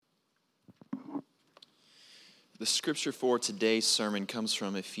The scripture for today's sermon comes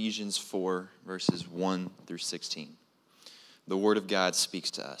from Ephesians 4, verses 1 through 16. The word of God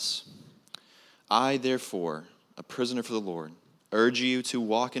speaks to us. I, therefore, a prisoner for the Lord, urge you to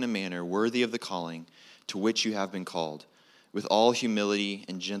walk in a manner worthy of the calling to which you have been called, with all humility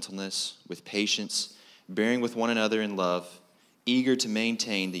and gentleness, with patience, bearing with one another in love, eager to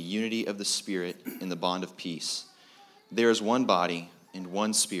maintain the unity of the Spirit in the bond of peace. There is one body and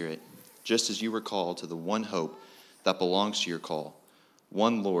one Spirit, just as you were called to the one hope that belongs to your call.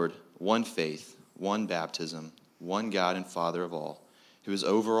 One Lord, one faith, one baptism, one God and Father of all, who is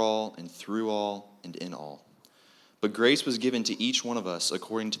over all and through all and in all. But grace was given to each one of us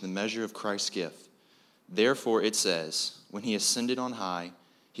according to the measure of Christ's gift. Therefore it says, when he ascended on high,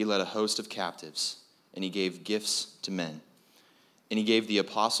 he led a host of captives, and he gave gifts to men. And he gave the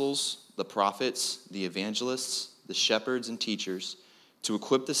apostles, the prophets, the evangelists, the shepherds and teachers to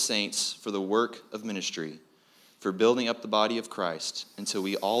equip the saints for the work of ministry, for building up the body of Christ, until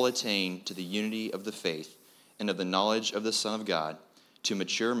we all attain to the unity of the faith and of the knowledge of the Son of God, to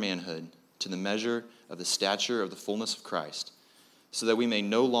mature manhood, to the measure of the stature of the fullness of Christ, so that we may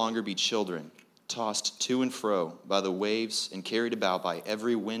no longer be children, tossed to and fro by the waves and carried about by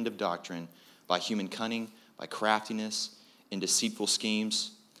every wind of doctrine, by human cunning, by craftiness, and deceitful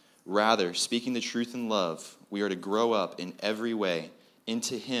schemes. Rather, speaking the truth in love, we are to grow up in every way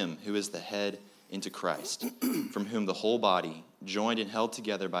into him who is the head, into Christ, from whom the whole body, joined and held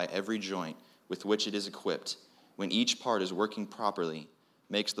together by every joint with which it is equipped, when each part is working properly,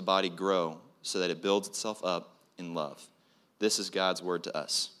 makes the body grow so that it builds itself up in love. This is God's word to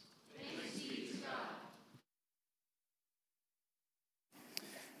us. Thanks be to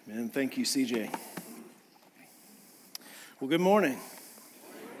God. Amen. Thank you, CJ. Well, good morning.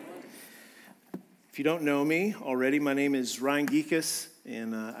 If you don't know me already, my name is Ryan Geekus,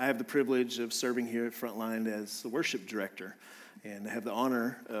 and I have the privilege of serving here at Frontline as the worship director, and I have the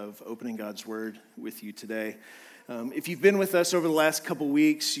honor of opening God's Word with you today. If you've been with us over the last couple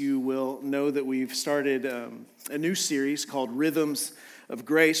weeks, you will know that we've started a new series called Rhythms of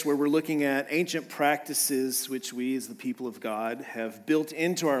Grace, where we're looking at ancient practices which we as the people of God have built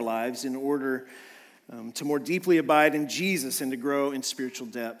into our lives in order to more deeply abide in Jesus and to grow in spiritual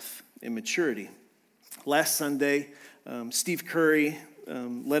depth and maturity. Last Sunday, Steve Curry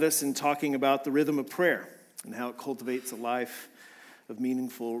led us in talking about the rhythm of prayer and how it cultivates a life of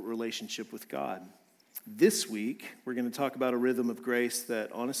meaningful relationship with God. This week, we're going to talk about a rhythm of grace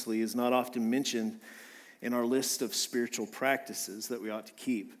that honestly is not often mentioned in our list of spiritual practices that we ought to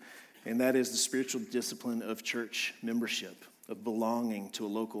keep, and that is the spiritual discipline of church membership, of belonging to a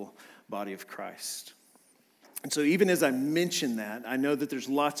local body of Christ. And so even as I mention that, I know that there's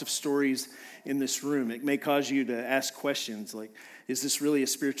lots of stories in this room. It may cause you to ask questions like, is this really a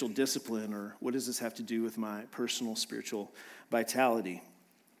spiritual discipline, or what does this have to do with my personal spiritual vitality?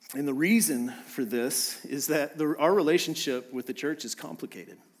 And the reason for this is that our relationship with the church is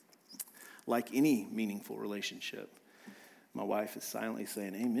complicated, like any meaningful relationship. My wife is silently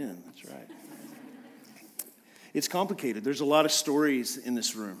saying, amen, that's right. It's complicated. There's a lot of stories in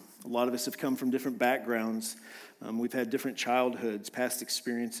this room. A lot of us have come from different backgrounds. We've had different childhoods, past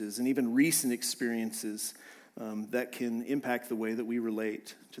experiences, and even recent experiences that can impact the way that we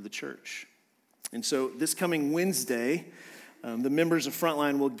relate to the church. And so this coming Wednesday, the members of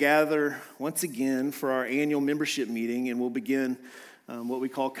Frontline will gather once again for our annual membership meeting, and we'll begin what we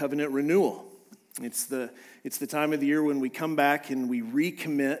call covenant renewal. It's the time of the year when we come back and we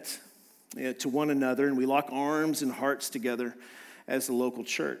recommit to one another, and we lock arms and hearts together as the local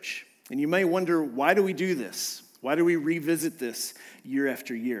church. And you may wonder, why do we do this? Why do we revisit this year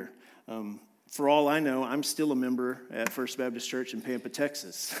after year? For all I know, I'm still a member at First Baptist Church in Pampa,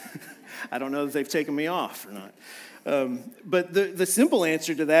 Texas. I don't know if they've taken me off or not. But the simple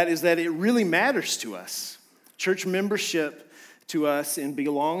answer to that is that it really matters to us. Church membership to us and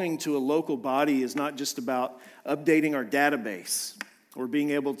belonging to a local body is not just about updating our database or being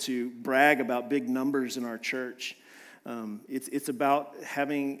able to brag about big numbers in our church. It's about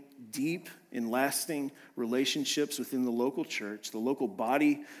having deep and lasting relationships within the local church, the local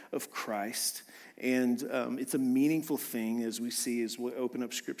body of Christ. And it's a meaningful thing, as we see as we open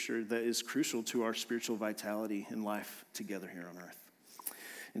up Scripture, that is crucial to our spiritual vitality and life together here on earth.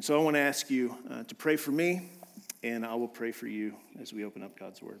 And so I want to ask you to pray for me, and I will pray for you as we open up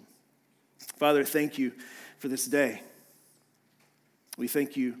God's Word. Father, thank you for this day. We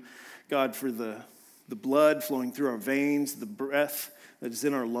thank you, God, for the blood flowing through our veins, the breath that is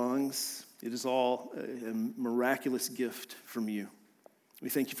in our lungs. It is all a miraculous gift from you. We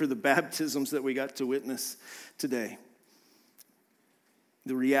thank you for the baptisms that we got to witness today.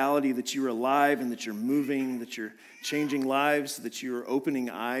 the reality that you are alive and that you're moving, that you're changing lives, that you are opening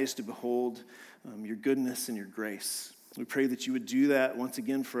eyes to behold your goodness and your grace. We pray that you would do that once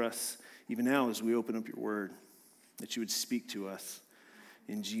again for us, even now as we open up your word, that you would speak to us.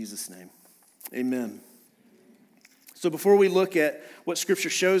 In Jesus' name, amen. So before we look at what Scripture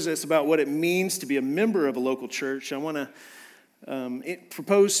shows us about what it means to be a member of a local church, I want to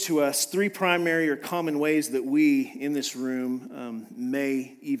propose to us three primary or common ways that we in this room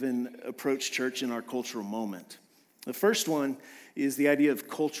may even approach church in our cultural moment. The first one is the idea of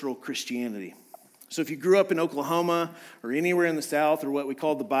cultural Christianity. So if you grew up in Oklahoma or anywhere in the South or what we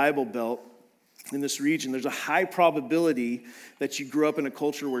call the Bible Belt in this region, there's a high probability that you grew up in a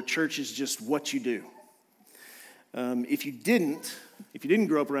culture where church is just what you do. If you didn't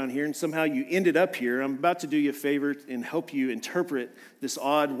grow up around here and somehow you ended up here, I'm about to do you a favor and help you interpret this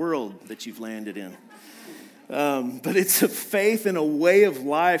odd world that you've landed in. But it's a faith and a way of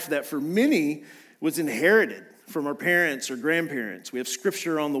life that for many was inherited from our parents or grandparents. We have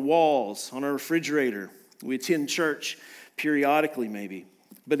scripture on the walls, on our refrigerator. We attend church periodically maybe,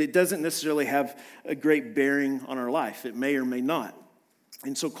 but it doesn't necessarily have a great bearing on our life. It may or may not.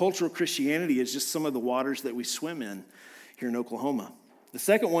 And so cultural Christianity is just some of the waters that we swim in here in Oklahoma. The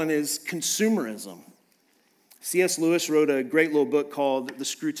second one is consumerism. C.S. Lewis wrote a great little book called The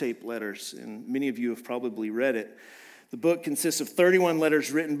Screwtape Letters, and many of you have probably read it. The book consists of 31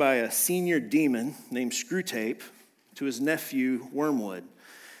 letters written by a senior demon named Screwtape to his nephew Wormwood.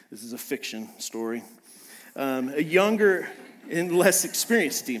 This is a fiction story. A younger and less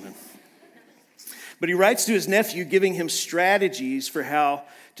experienced demon. But he writes to his nephew, giving him strategies for how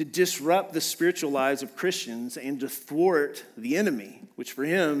to disrupt the spiritual lives of Christians and to thwart the enemy, which for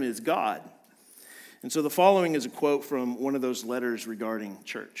him is God. And so the following is a quote from one of those letters regarding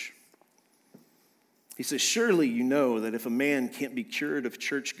church. He says, "Surely you know that if a man can't be cured of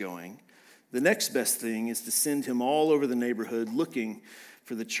church going, the next best thing is to send him all over the neighborhood looking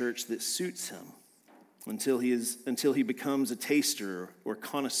for the church that suits him until he becomes a taster or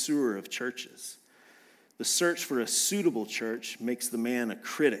connoisseur of churches. The search for a suitable church makes the man a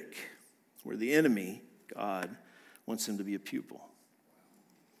critic, where the enemy, God, wants him to be a pupil."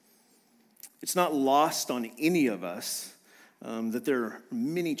 It's not lost on any of us that there are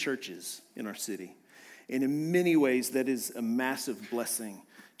many churches in our city. And in many ways, that is a massive blessing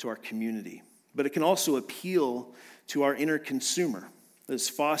to our community. But it can also appeal to our inner consumer that is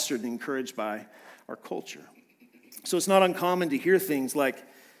fostered and encouraged by our culture. So it's not uncommon to hear things like,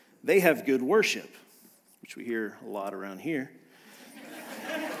 "They have good worship," which we hear a lot around here.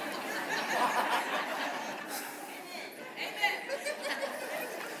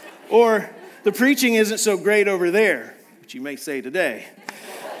 Or, "The preaching isn't so great over there," which you may say today.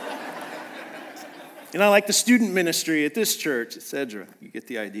 "And I like the student ministry at this church," etc. You get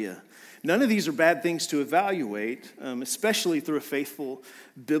the idea. None of these are bad things to evaluate, especially through a faithful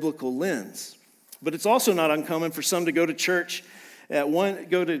biblical lens. But it's also not uncommon for some to go to church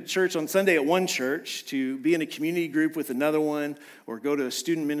on Sunday at one church, to be in a community group with another one, or go to a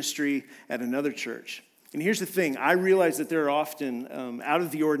student ministry at another church. And here's the thing, I realize that there are often out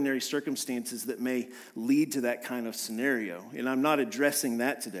of the ordinary circumstances that may lead to that kind of scenario, and I'm not addressing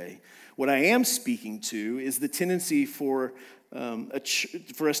that today. What I am speaking to is the tendency for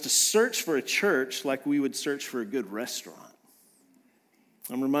us to search for a church like we would search for a good restaurant.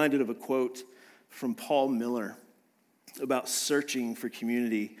 I'm reminded of a quote from Paul Miller about searching for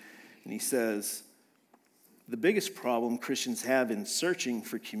community, and he says, "The biggest problem Christians have in searching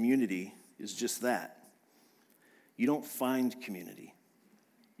for community is just that. You don't find community.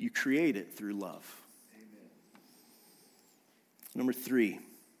 You create it through love." Amen. Number 3,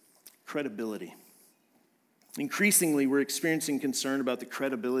 credibility. Increasingly, we're experiencing concern about the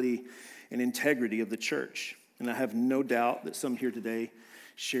credibility and integrity of the church, and I have no doubt that some here today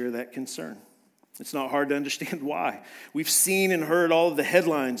share that concern. It's not hard to understand why. We've seen and heard all of the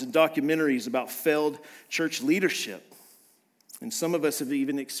headlines and documentaries about failed church leadership, and some of us have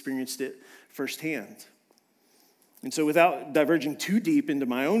even experienced it firsthand. And so without diverging too deep into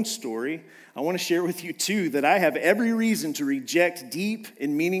my own story, I want to share with you too that I have every reason to reject deep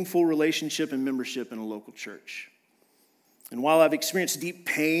and meaningful relationship and membership in a local church. And while I've experienced deep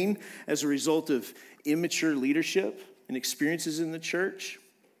pain as a result of immature leadership and experiences in the church,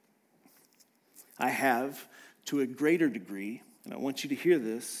 I have, to a greater degree, and I want you to hear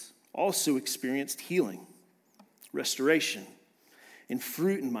this, also experienced healing, restoration, and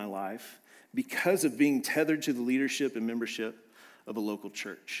fruit in my life because of being tethered to the leadership and membership of a local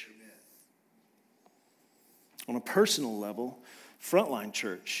church. Amen. On a personal level, Frontline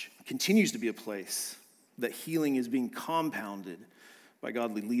Church continues to be a place that healing is being compounded by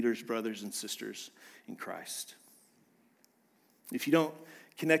godly leaders, brothers and sisters in Christ. If you don't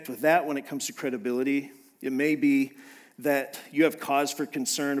connect with that when it comes to credibility, it may be that you have cause for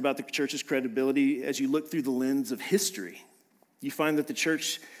concern about the church's credibility as you look through the lens of history. You find that the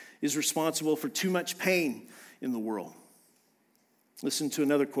church is responsible for too much pain in the world. Listen to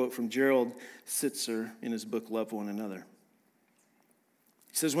another quote from Gerald Sitzer in his book, Love One Another.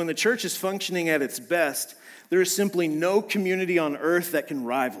 He says, when the church is functioning at its best, there is simply no community on earth that can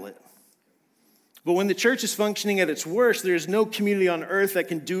rival it. But when the church is functioning at its worst, there is no community on earth that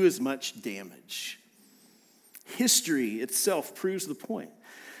can do as much damage. History itself proves the point.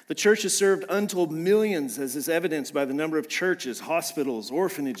 The church has served untold millions, as is evidenced by the number of churches, hospitals,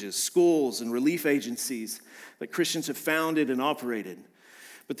 orphanages, schools, and relief agencies that Christians have founded and operated.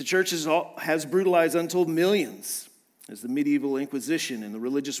 But the church has brutalized untold millions, as the medieval Inquisition and the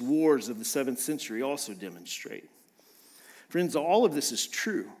religious wars of the 7th century also demonstrate. Friends, all of this is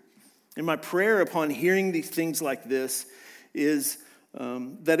true. And my prayer upon hearing these things like this is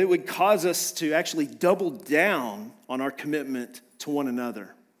that it would cause us to actually double down on our commitment to one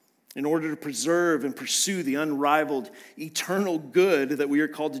another in order to preserve and pursue the unrivaled eternal good that we are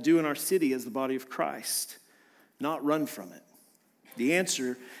called to do in our city as the body of Christ, not run from it. The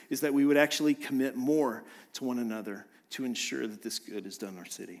answer is that we would actually commit more to one another to ensure that this good is done in our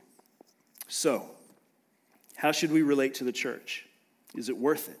city. So, how should we relate to the church? Is it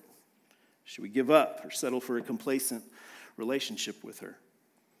worth it? Should we give up or settle for a complacent relationship with her?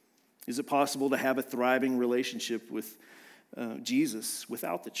 Is it possible to have a thriving relationship with Jesus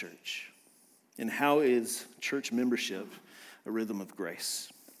without the church? And how is church membership a rhythm of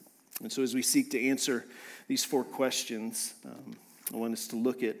grace? And so as we seek to answer these 4 questions, I want us to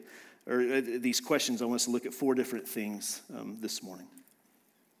look at four different things this morning.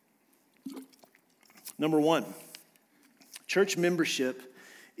 Number 1, church membership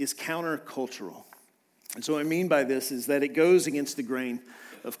is countercultural. And so what I mean by this is that it goes against the grain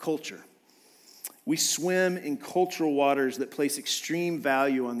of culture. We swim in cultural waters that place extreme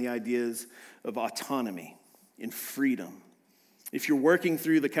value on the ideas of autonomy and freedom. If you're working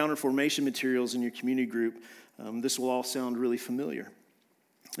through the counterformation materials in your community group, this will all sound really familiar.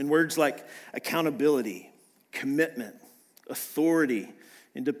 And words like accountability, commitment, authority,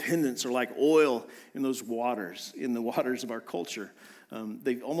 and dependence are like oil in those waters, in the waters of our culture.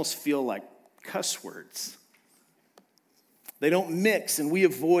 They almost feel like cuss words. They don't mix, and we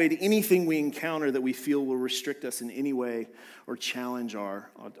avoid anything we encounter that we feel will restrict us in any way or challenge our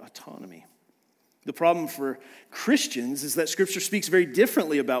autonomy. The problem for Christians is that Scripture speaks very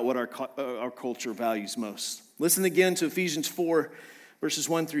differently about what our culture values most. Listen again to Ephesians 4, verses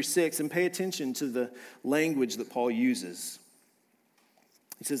 1 through 6, and pay attention to the language that Paul uses.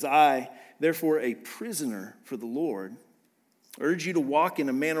 He says, I, therefore, a prisoner for the Lord, urge you to walk in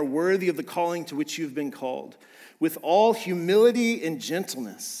a manner worthy of the calling to which you have been called, with all humility and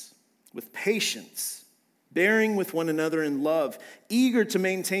gentleness, with patience, bearing with one another in love, eager to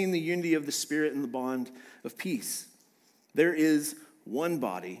maintain the unity of the Spirit in the bond of peace. There is one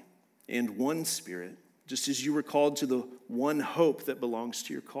body and one Spirit, just as you were called to the one hope that belongs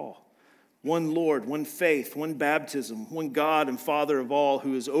to your call. One Lord, one faith, one baptism, one God and Father of all,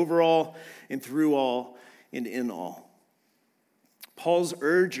 who is over all and through all and in all. Paul's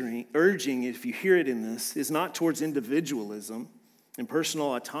urging, if you hear it in this, is not towards individualism and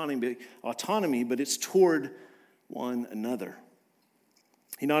personal autonomy, but it's toward one another.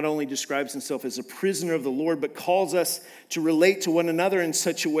 He not only describes himself as a prisoner of the Lord, but calls us to relate to one another in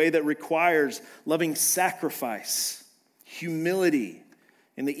such a way that requires loving sacrifice, humility,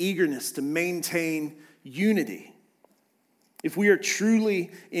 and the eagerness to maintain unity. If we are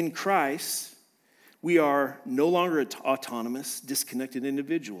truly in Christ, we are no longer autonomous, disconnected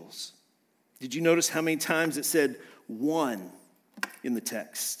individuals. Did you notice how many times it said one in the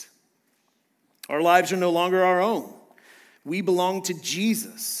text? Our lives are no longer our own. We belong to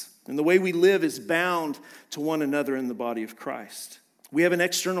Jesus, and the way we live is bound to one another in the body of Christ. We have an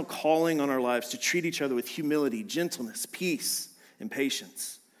external calling on our lives to treat each other with humility, gentleness, peace, and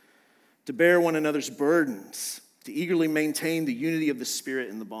patience, to bear one another's burdens, to eagerly maintain the unity of the Spirit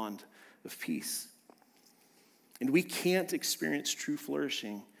in the bond of peace. And we can't experience true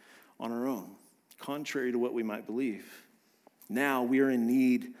flourishing on our own, contrary to what we might believe. Now we are in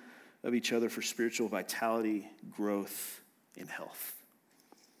need of each other for spiritual vitality, growth, and health.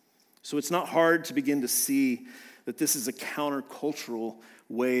 So it's not hard to begin to see that this is a countercultural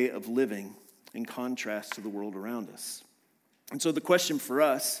way of living in contrast to the world around us. And so the question for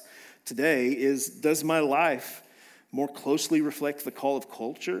us today is, does my life more closely reflect the call of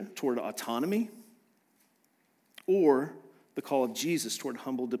culture toward autonomy? Or the call of Jesus toward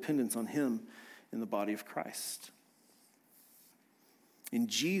humble dependence on him in the body of Christ. In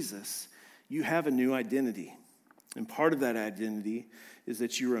Jesus, you have a new identity. And part of that identity is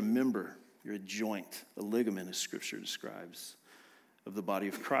that you're a member, you're a joint, a ligament, as Scripture describes, of the body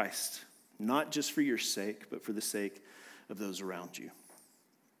of Christ. Not just for your sake, but for the sake of those around you.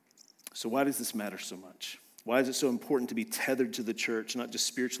 So why does this matter so much? Why is it so important to be tethered to the church, not just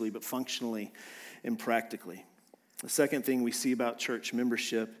spiritually, but functionally and practically? The second thing we see about church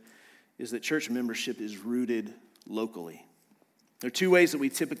membership is that church membership is rooted locally. There are two ways that we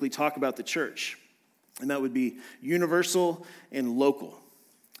typically talk about the church, and that would be universal and local.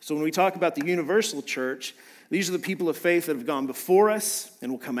 So when we talk about the universal church, these are the people of faith that have gone before us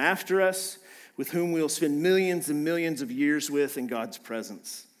and will come after us, with whom we'll spend millions and millions of years with in God's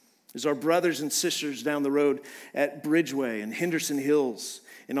presence. There's our brothers and sisters down the road at Bridgeway and Henderson Hills,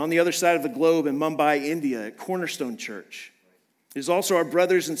 and on the other side of the globe in Mumbai, India, at Cornerstone Church. There's also our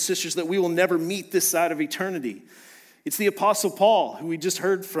brothers and sisters that we will never meet this side of eternity. It's the Apostle Paul, who we just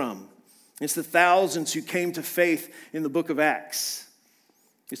heard from. It's the thousands who came to faith in the book of Acts.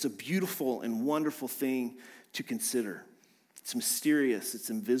 It's a beautiful and wonderful thing to consider. It's mysterious, it's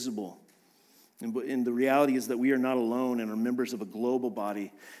invisible. And the reality is that we are not alone and are members of a global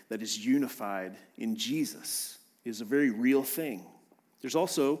body that is unified in Jesus. It is a very real thing. There's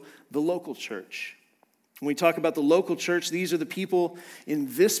also the local church. When we talk about the local church, these are the people in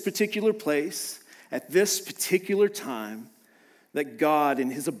this particular place, at this particular time, that God in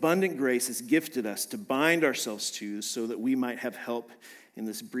his abundant grace has gifted us to bind ourselves to so that we might have help in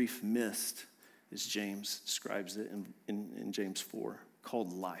this brief mist, as James describes it in James 4,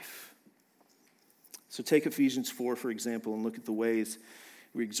 called life. So take Ephesians 4, for example, and look at the ways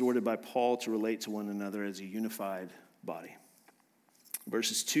we're exhorted by Paul to relate to one another as a unified body.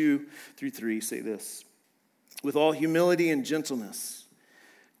 Verses 2 through 3 say this: with all humility and gentleness,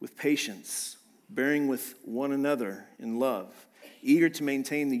 with patience, bearing with one another in love, eager to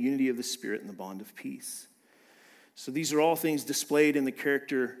maintain the unity of the Spirit and the bond of peace. So these are all things displayed in the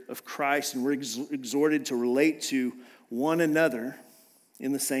character of Christ, and we're exhorted to relate to one another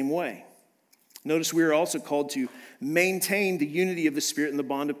in the same way. Notice we are also called to maintain the unity of the Spirit and the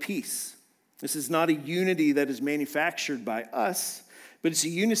bond of peace. This is not a unity that is manufactured by us, but it's a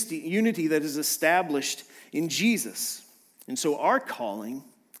unity that is established in Jesus. And so our calling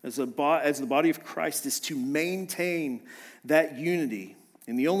as the body of Christ is to maintain that unity.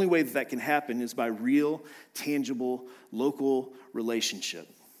 And the only way that can happen is by real, tangible, local relationship.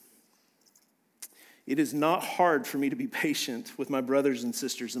 It is not hard for me to be patient with my brothers and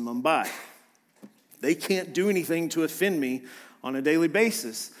sisters in Mumbai. They can't do anything to offend me on a daily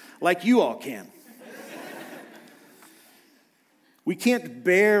basis like you all can. We can't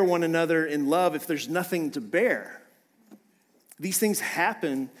bear one another in love if there's nothing to bear. These things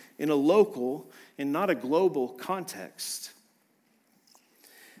happen in a local and not a global context.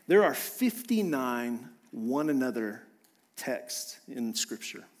 There are 59 one another texts in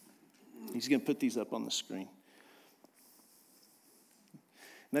Scripture. He's going to put these up on the screen.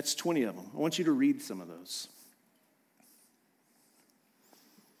 And that's 20 of them. I want you to read some of those.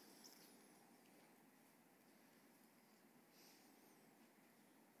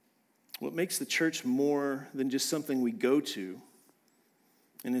 What makes the church more than just something we go to,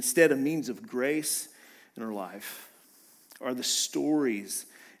 and instead a means of grace in our life, are the stories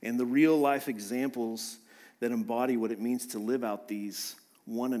and the real life examples that embody what it means to live out these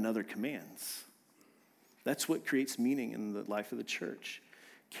one another commands. That's what creates meaning in the life of the church.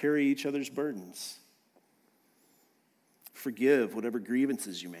 Carry each other's burdens. Forgive whatever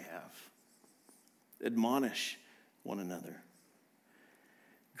grievances you may have. Admonish one another.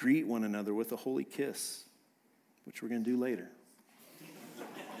 Greet one another with a holy kiss, which we're going to do later.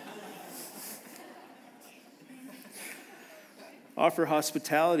 Offer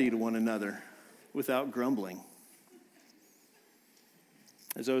hospitality to one another without grumbling.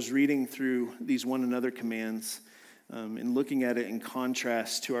 As I was reading through these one another commands and looking at it in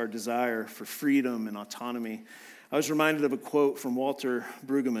contrast to our desire for freedom and autonomy, I was reminded of a quote from Walter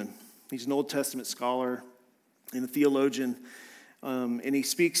Brueggemann. He's an Old Testament scholar and a theologian, and he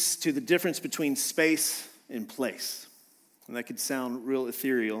speaks to the difference between space and place. And that could sound real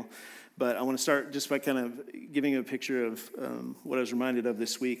ethereal, but I want to start just by kind of giving a picture of what I was reminded of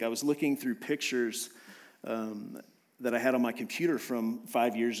this week. I was looking through pictures that I had on my computer from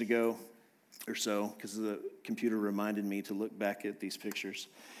 5 years ago or so, because the computer reminded me to look back at these pictures.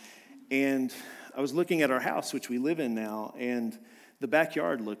 And I was looking at our house, which we live in now, and the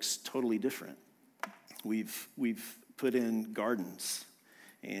backyard looks totally different. We've put in gardens,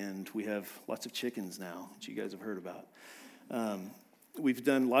 and we have lots of chickens now, which you guys have heard about. We've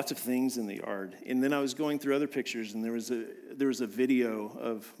done lots of things in the yard. And then I was going through other pictures, and there was a video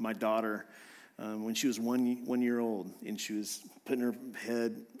of my daughter when she was 1 year old, and she was putting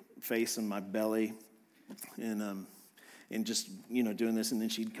her face on my belly, and just, doing this, and then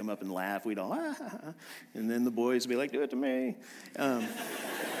she'd come up and laugh. We'd all, and then the boys would be like, do it to me.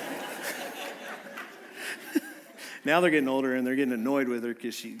 Now they're getting older, and they're getting annoyed with her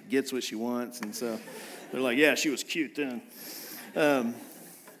because she gets what she wants, and so they're like, yeah, she was cute then.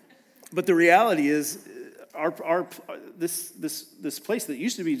 But the reality is, this place that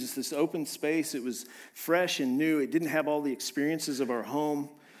used to be just this open space, it was fresh and new. It didn't have all the experiences of our home.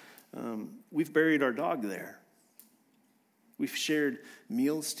 We've buried our dog there. We've shared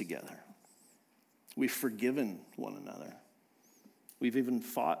meals together. We've forgiven one another. We've even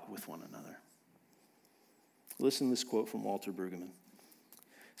fought with one another. Listen to this quote from Walter Brueggemann.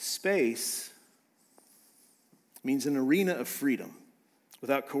 Space means an arena of freedom,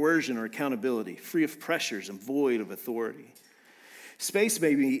 without coercion or accountability, free of pressures and void of authority. Space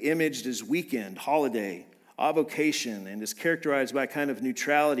may be imaged as weekend, holiday, avocation, and is characterized by a kind of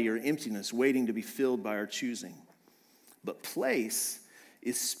neutrality or emptiness waiting to be filled by our choosing. But place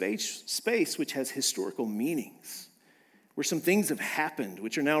is space which has historical meanings, where some things have happened,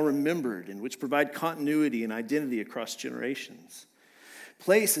 which are now remembered, and which provide continuity and identity across generations.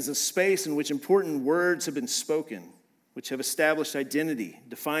 Place is a space in which important words have been spoken, which have established identity,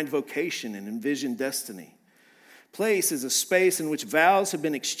 defined vocation, and envisioned destiny. Place is a space in which vows have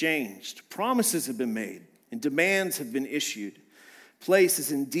been exchanged, promises have been made, and demands have been issued. Place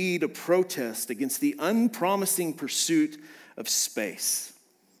is indeed a protest against the unpromising pursuit of space.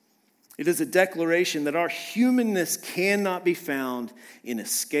 It is a declaration that our humanness cannot be found in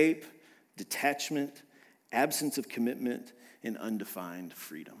escape, detachment, absence of commitment, and undefined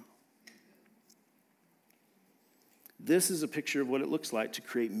freedom. This is a picture of what it looks like to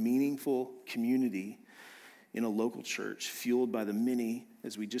create meaningful community in a local church, fueled by the many,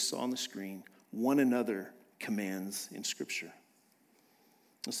 as we just saw on the screen, one another commands in Scripture.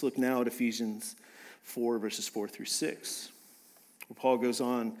 Let's look now at Ephesians 4, verses 4 through 6, where Paul goes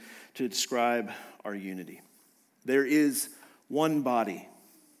on to describe our unity. There is one body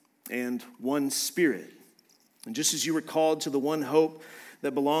and one Spirit. And just as you were called to the one hope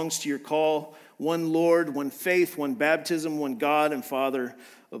that belongs to your call, one Lord, one faith, one baptism, one God and Father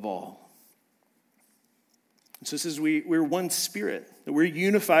of all. And so it says we're one Spirit, that we're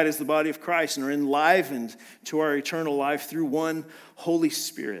unified as the body of Christ and are enlivened to our eternal life through one Holy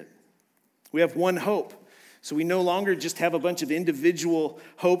Spirit. We have one hope. So we no longer just have a bunch of individual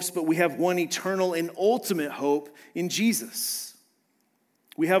hopes, but we have one eternal and ultimate hope in Jesus.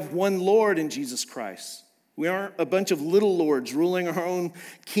 We have one Lord in Jesus Christ. We aren't a bunch of little lords ruling our own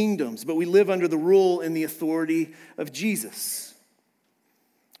kingdoms, but we live under the rule and the authority of Jesus.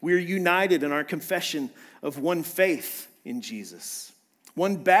 We are united in our confession of one faith in Jesus,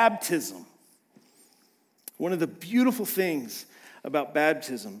 one baptism. One of the beautiful things about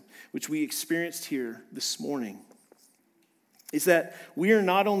baptism, which we experienced here this morning, is that we are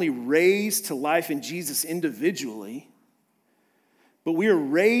not only raised to life in Jesus individually, but we are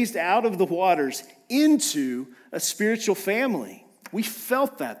raised out of the waters into a spiritual family. We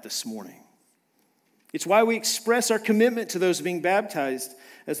felt that this morning. It's why we express our commitment to those being baptized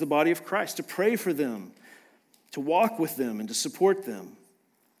as the body of Christ, to pray for them, to walk with them, and to support them.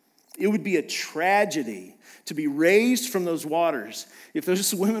 It would be a tragedy to be raised from those waters, if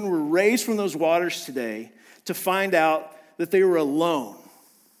those women were raised from those waters today, to find out that they were alone.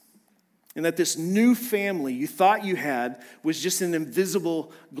 And that this new family you thought you had was just an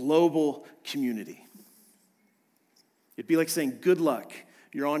invisible global community. It'd be like saying, good luck,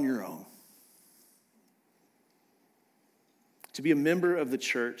 you're on your own. To be a member of the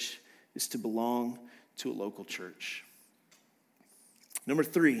church is to belong to a local church. Number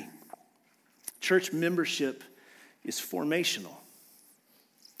 3, church membership is formational.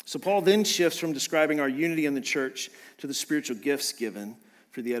 So Paul then shifts from describing our unity in the church to the spiritual gifts given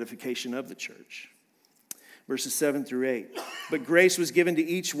for the edification of the church. Verses 7 through 8. But grace was given to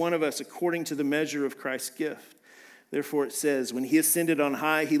each one of us according to the measure of Christ's gift. Therefore it says, when he ascended on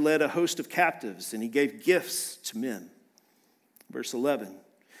high, he led a host of captives, and he gave gifts to men. Verse 11.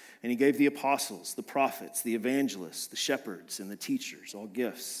 And he gave the apostles, the prophets, the evangelists, the shepherds, and the teachers, all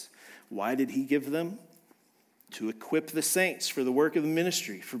gifts. Why did he give them? To equip the saints for the work of the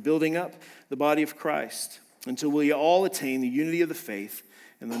ministry, for building up the body of Christ, until we all attain the unity of the faith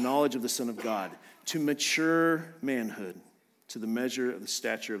and the knowledge of the Son of God, to mature manhood, to the measure of the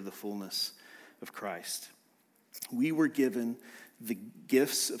stature of the fullness of Christ. We were given the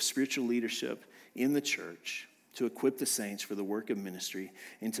gifts of spiritual leadership in the church to equip the saints for the work of ministry,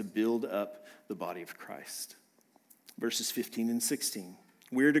 and to build up the body of Christ. Verses 15 and 16.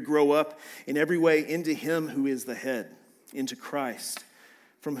 We are to grow up in every way into him who is the head, into Christ,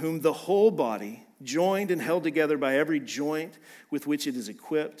 from whom the whole body, joined and held together by every joint with which it is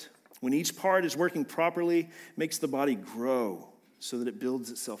equipped, when each part is working properly, makes the body grow so that it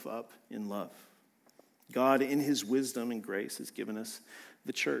builds itself up in love. God, in his wisdom and grace, has given us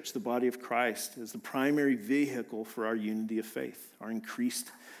the church, the body of Christ, as the primary vehicle for our unity of faith, our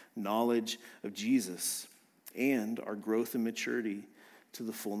increased knowledge of Jesus, and our growth and maturity to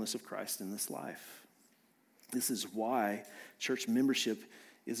the fullness of Christ in this life. This is why church membership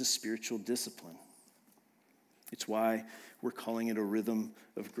is a spiritual discipline. It's why we're calling it a rhythm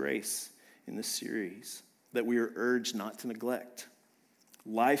of grace in this series that we are urged not to neglect.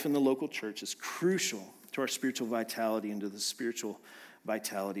 Life in the local church is crucial to our spiritual vitality and to the spiritual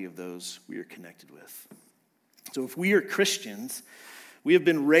vitality of those we are connected with. So if we are Christians, we have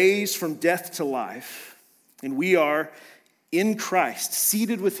been raised from death to life, and we are in Christ,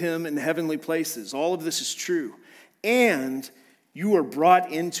 seated with him in heavenly places. All of this is true. And you are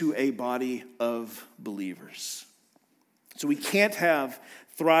brought into a body of believers. So we can't have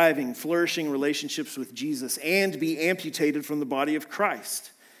thriving, flourishing relationships with Jesus and be amputated from the body of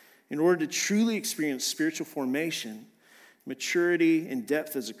Christ. In order to truly experience spiritual formation, maturity, and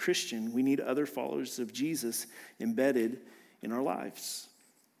depth as a Christian, we need other followers of Jesus embedded in our lives.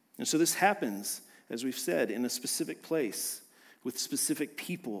 And so this happens, as we've said, in a specific place with specific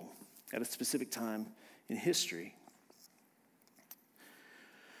people at a specific time in history.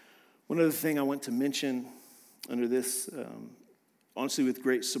 One other thing I want to mention under this, honestly with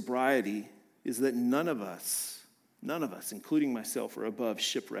great sobriety, is that none of us, including myself, are above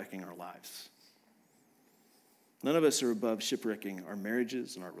shipwrecking our lives. None of us are above shipwrecking our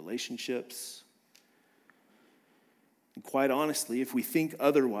marriages and our relationships. And quite honestly, if we think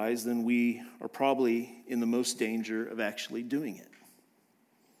otherwise, then we are probably in the most danger of actually doing it.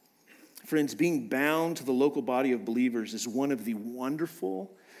 Friends, being bound to the local body of believers is one of the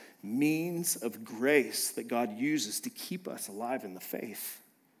wonderful means of grace that God uses to keep us alive in the faith.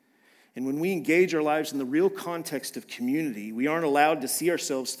 And when we engage our lives in the real context of community, we aren't allowed to see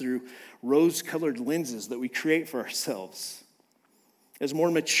ourselves through rose-colored lenses that we create for ourselves. As more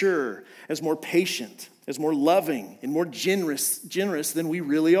mature, as more patient, as more loving, and more generous than we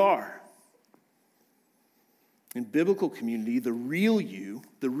really are. In biblical community, the real you,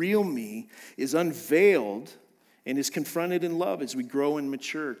 the real me, is unveiled and is confronted in love as we grow and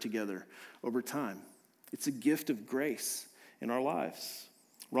mature together over time. It's a gift of grace in our lives.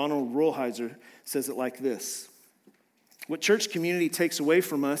 Ronald Rolheiser says it like this: what church community takes away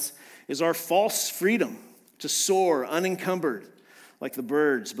from us is our false freedom to soar unencumbered like the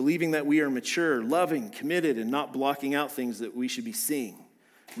birds, believing that we are mature, loving, committed, and not blocking out things that we should be seeing.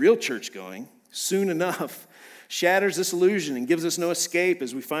 Real church going, soon enough, shatters this illusion and gives us no escape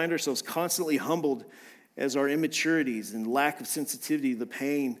as we find ourselves constantly humbled as our immaturities and lack of sensitivity to the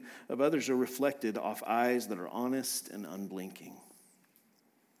pain of others are reflected off eyes that are honest and unblinking.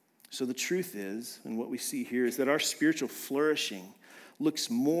 So the truth is, and what we see here, is that our spiritual flourishing looks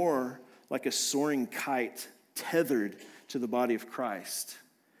more like a soaring kite tethered to the body of Christ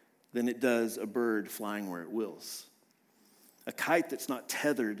than it does a bird flying where it wills. A kite that's not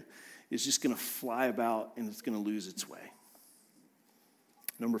tethered is just going to fly about and it's going to lose its way.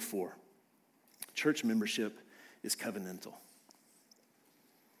 Number 4, church membership is covenantal.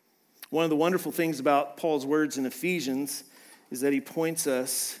 One of the wonderful things about Paul's words in Ephesians is that he points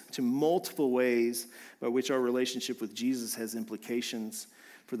us to multiple ways by which our relationship with Jesus has implications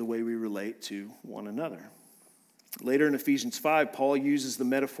for the way we relate to one another. Later in Ephesians 5, Paul uses the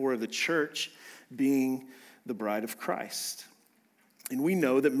metaphor of the church being the bride of Christ. And we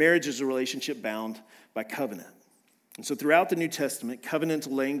know that marriage is a relationship bound by covenant. And so throughout the New Testament,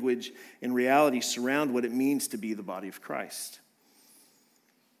 covenantal language and reality surround what it means to be the body of Christ.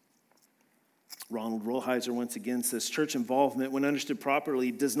 Ronald Rolheiser once again says, church involvement, when understood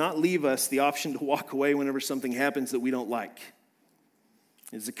properly, does not leave us the option to walk away whenever something happens that we don't like.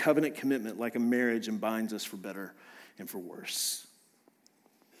 It is a covenant commitment like a marriage and binds us for better and for worse.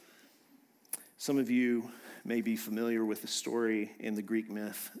 Some of you may be familiar with the story in the Greek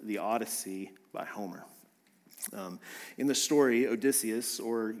myth, the Odyssey by Homer. In the story, Odysseus,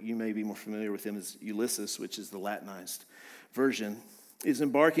 or you may be more familiar with him as Ulysses, which is the Latinized version, is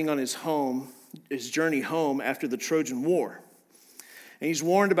embarking on his journey home after the Trojan War. And he's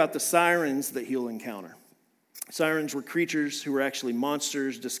warned about the sirens that he'll encounter. Sirens were creatures who were actually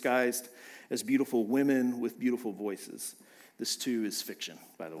monsters disguised as beautiful women with beautiful voices. This too is fiction,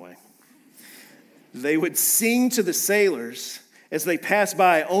 by the way. They would sing to the sailors as they passed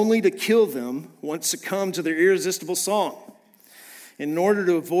by, only to kill them once succumb to their irresistible song. In order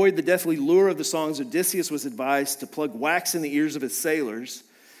to avoid the deathly lure of the songs, Odysseus was advised to plug wax in the ears of his sailors,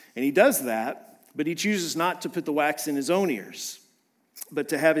 and he does that, but he chooses not to put the wax in his own ears, but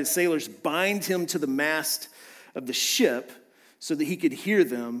to have his sailors bind him to the mast of the ship so that he could hear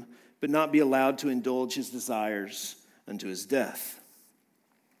them, but not be allowed to indulge his desires unto his death.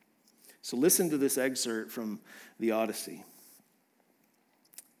 So listen to this excerpt from the Odyssey.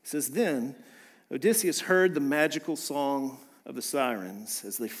 It says, "Then Odysseus heard the magical song of the sirens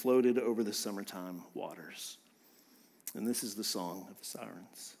as they floated over the summertime waters." And this is the song of the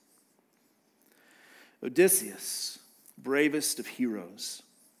sirens. "Odysseus, bravest of heroes,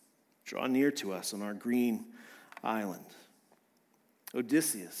 draw near to us on our green island.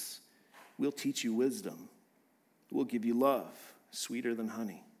 Odysseus, we'll teach you wisdom. We'll give you love, sweeter than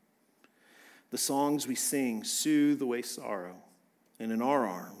honey. The songs we sing soothe away sorrow, and in our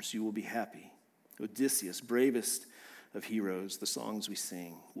arms you will be happy. Odysseus, bravest of heroes, the songs we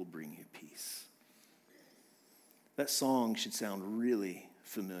sing will bring you peace." That song should sound really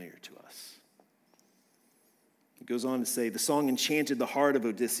familiar to us. It goes on to say, "The song enchanted the heart of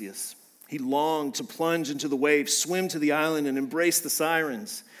Odysseus. He longed to plunge into the waves, swim to the island, and embrace the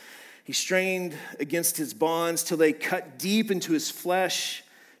sirens. He strained against his bonds till they cut deep into his flesh,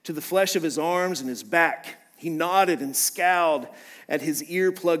 to the flesh of his arms and his back. He nodded and scowled at his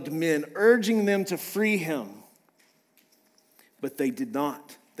ear-plugged men, urging them to free him. But they did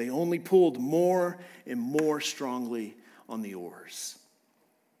not. They only pulled more and more strongly on the oars."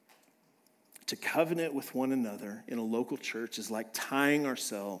 To covenant with one another in a local church is like tying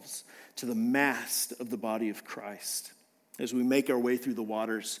ourselves to the mast of the body of Christ as we make our way through the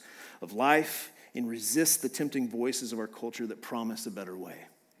waters of life and resist the tempting voices of our culture that promise a better way.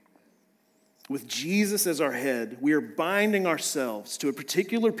 With Jesus as our head, we are binding ourselves to a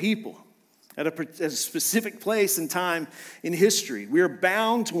particular people at a specific place and time in history. We are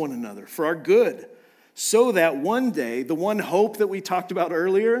bound to one another for our good, so that one day, the one hope that we talked about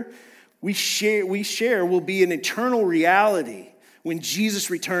earlier, we share will be an eternal reality when Jesus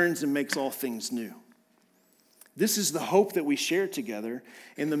returns and makes all things new. This is the hope that we share together,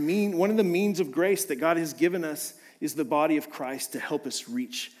 and one of the means of grace that God has given us is the body of Christ to help us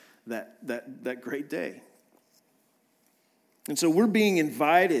reach that great day. And so we're being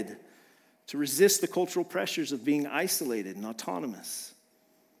invited to resist the cultural pressures of being isolated and autonomous,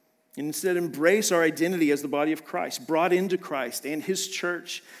 and instead embrace our identity as the body of Christ, brought into Christ and his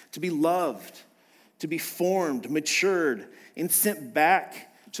church to be loved, to be formed, matured, and sent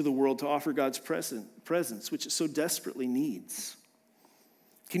back to the world to offer God's presence, which it so desperately needs.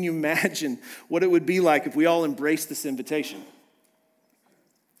 Can you imagine what it would be like if we all embraced this invitation?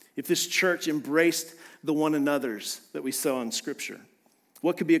 If this church embraced the one another's that we saw in Scripture?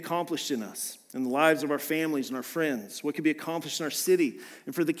 What could be accomplished in us, in the lives of our families and our friends? What could be accomplished in our city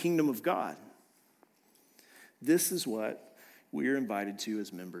and for the kingdom of God? This is what we are invited to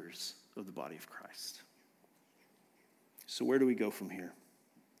as members of the body of Christ. So where do we go from here?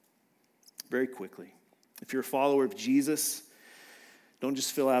 Very quickly. If you're a follower of Jesus, don't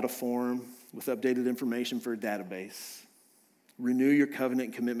just fill out a form with updated information for a database. Renew your covenant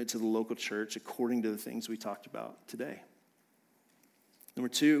and commitment to the local church according to the things we talked about today. Number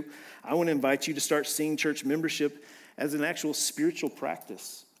two, I want to invite you to start seeing church membership as an actual spiritual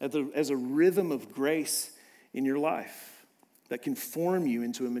practice, as a rhythm of grace in your life that can form you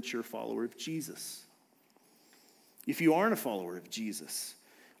into a mature follower of Jesus. If you aren't a follower of Jesus,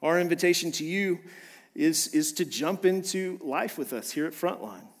 our invitation to you is to jump into life with us here at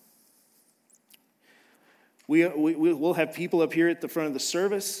Frontline. We'll have people up here at the front of the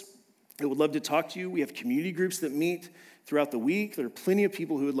service that would love to talk to you. We have community groups that meet throughout the week. There are plenty of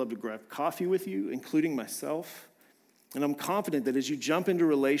people who would love to grab coffee with you, including myself. And I'm confident that as you jump into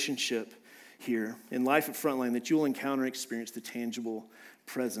relationship here in life at Frontline, that you'll encounter and experience the tangible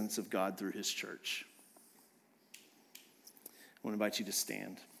presence of God through his church. I want to invite you to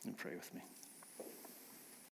stand and pray with me.